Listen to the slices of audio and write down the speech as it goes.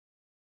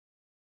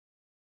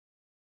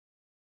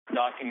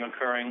docking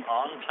occurring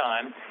on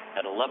time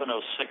at 11:06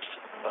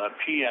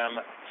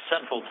 p.m.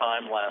 Central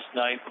Time last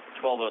night,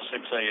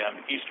 12:06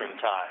 a.m. Eastern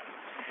Time.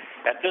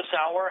 At this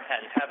hour,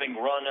 and having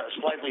run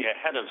slightly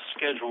ahead of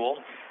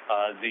schedule,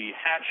 the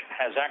hatch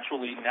has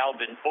actually now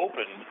been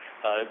opened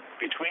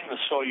between the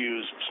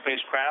Soyuz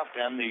spacecraft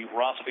and the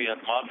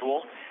Roscosmos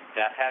module.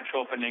 That hatch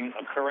opening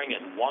occurring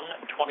at 1:26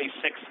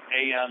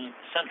 a.m.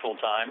 Central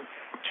Time,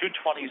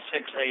 2:26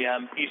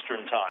 a.m.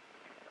 Eastern Time.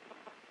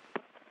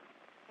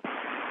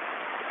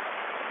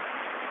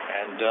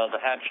 And the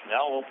hatch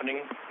now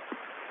opening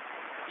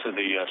to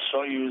the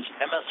Soyuz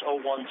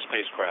MS-01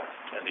 spacecraft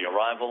and the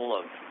arrival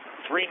of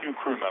 3 new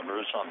crew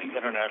members on the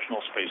International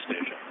Space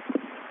Station.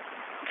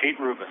 Kate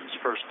Rubins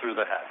first through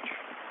the hatch.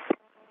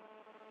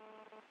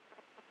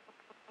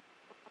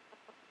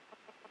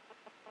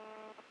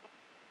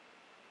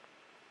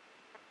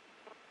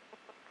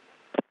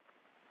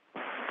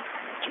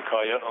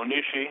 Takuya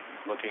Onishi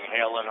looking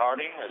hale and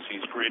hearty as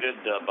he's greeted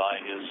by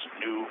his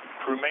new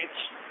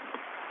crewmates.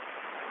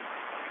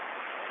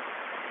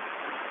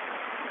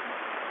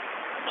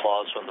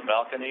 Applause from the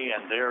balcony,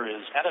 and there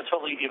is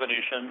Anatoly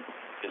Ivanishin,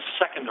 his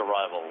second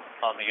arrival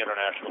on the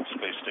International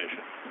Space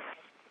Station.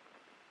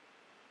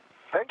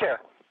 Thank you.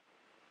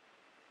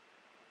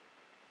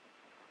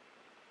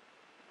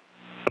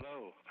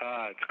 Hello.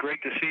 It's great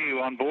to see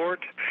you on board.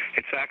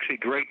 It's actually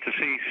great to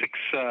see 6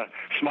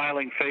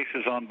 smiling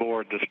faces on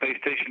board. The space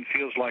station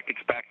feels like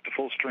it's back to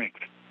full strength.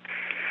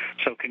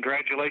 So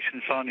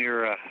congratulations on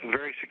your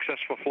very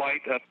successful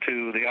flight up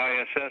to the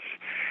ISS,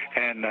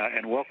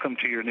 and welcome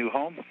to your new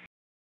home.